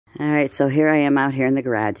Alright, so here I am out here in the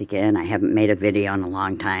garage again. I haven't made a video in a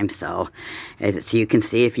long time, so as you can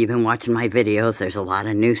see if you've been watching my videos, there's a lot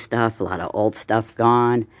of new stuff, a lot of old stuff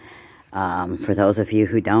gone. For those of you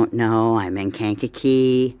who don't know, I'm in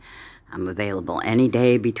Kankakee. I'm available any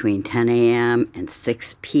day between 10 a.m. and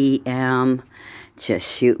 6 p.m. Just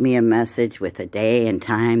shoot me a message with a day and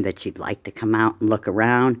time that you'd like to come out and look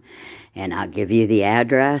around, and I'll give you the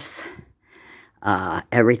address.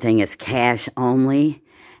 Everything is cash only.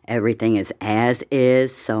 Everything is as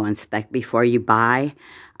is, so inspect before you buy.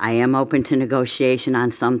 I am open to negotiation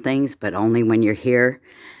on some things, but only when you're here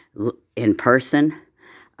in person.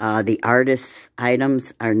 The artists'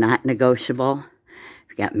 items are not negotiable.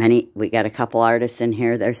 We got a couple artists in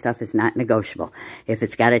here. Their stuff is not negotiable. If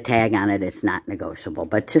it's got a tag on it, it's not negotiable.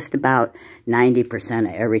 But just about 90%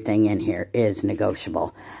 of everything in here is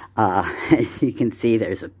negotiable. As you can see,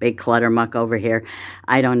 there's a big clutter muck over here.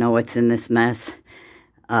 I don't know what's in this mess.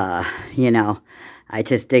 You know, I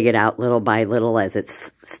just dig it out little by little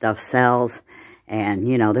as stuff sells. And,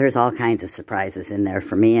 you know, there's all kinds of surprises in there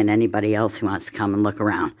for me and anybody else who wants to come and look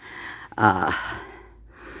around.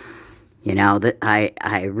 You know,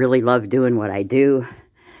 I really love doing what I do.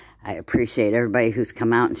 I appreciate everybody who's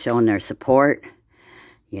come out and shown their support.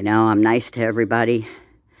 You know, I'm nice to everybody.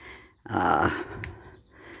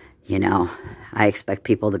 You know, I expect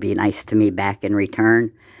people to be nice to me back in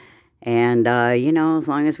return. And, you know, as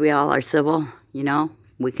long as we all are civil, you know,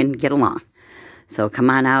 we can get along. So come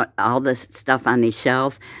on out. All this stuff on these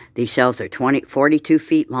shelves are 42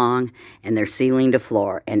 feet long, and they're ceiling to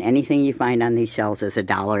floor. And anything you find on these shelves is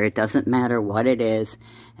 $1. It doesn't matter what it is.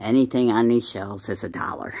 Anything on these shelves is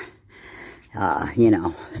 $1. You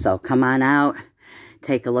know, so come on out.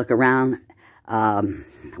 Take a look around.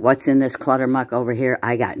 What's in this clutter muck over here?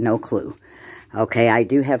 I got no clue. Okay, I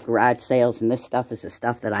do have garage sales, and this stuff is the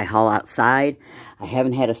stuff that I haul outside. I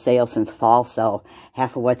haven't had a sale since fall, so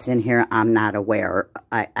half of what's in here I'm not aware.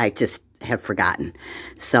 I just have forgotten.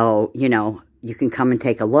 So, you know, you can come and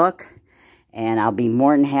take a look, and I'll be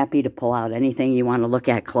more than happy to pull out anything you want to look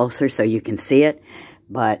at closer so you can see it.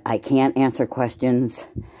 But I can't answer questions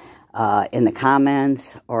in the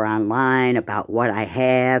comments or online about what I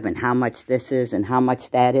have and how much this is and how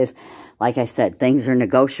much that is. Like I said, things are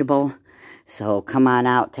negotiable. So come on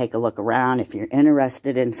out, take a look around. If you're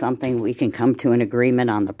interested in something, we can come to an agreement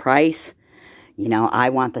on the price. You know, I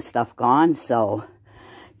want the stuff gone, so,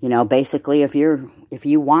 you know, basically if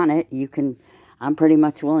you want it, I'm pretty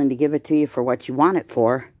much willing to give it to you for what you want it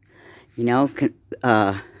for. You know,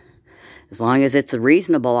 as long as it's a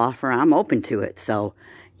reasonable offer, I'm open to it. So,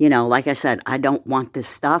 you know, like I said, I don't want this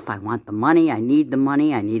stuff. I want the money. I need the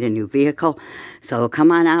money. I need a new vehicle. So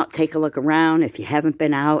come on out, take a look around. If you haven't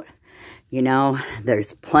been out, you know,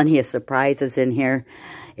 there's plenty of surprises in here.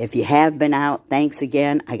 If you have been out, thanks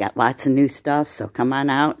again. I got lots of new stuff, so come on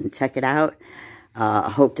out and check it out. I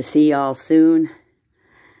hope to see you all soon.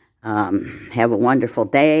 Have a wonderful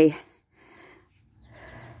day.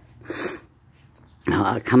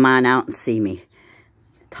 Come on out and see me.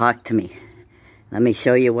 Talk to me. Let me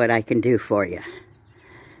show you what I can do for you.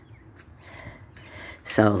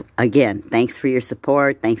 So, again, thanks for your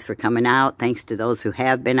support. Thanks for coming out. Thanks to those who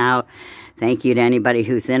have been out. Thank you to anybody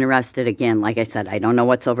who's interested. Again, like I said, I don't know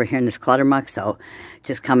what's over here in this clutter muck, so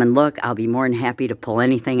just come and look. I'll be more than happy to pull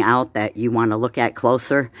anything out that you want to look at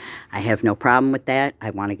closer. I have no problem with that. I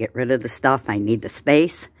want to get rid of the stuff. I need the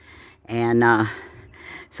space. And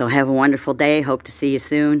so have a wonderful day. Hope to see you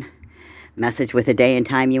soon. Message with a day and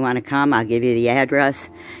time you want to come. I'll give you the address.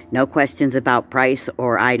 No questions about price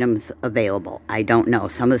or items available. I don't know.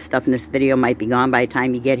 Some of the stuff in this video might be gone by the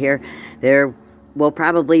time you get here. There will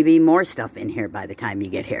probably be more stuff in here by the time you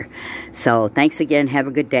get here. So thanks again. Have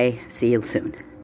a good day. See you soon.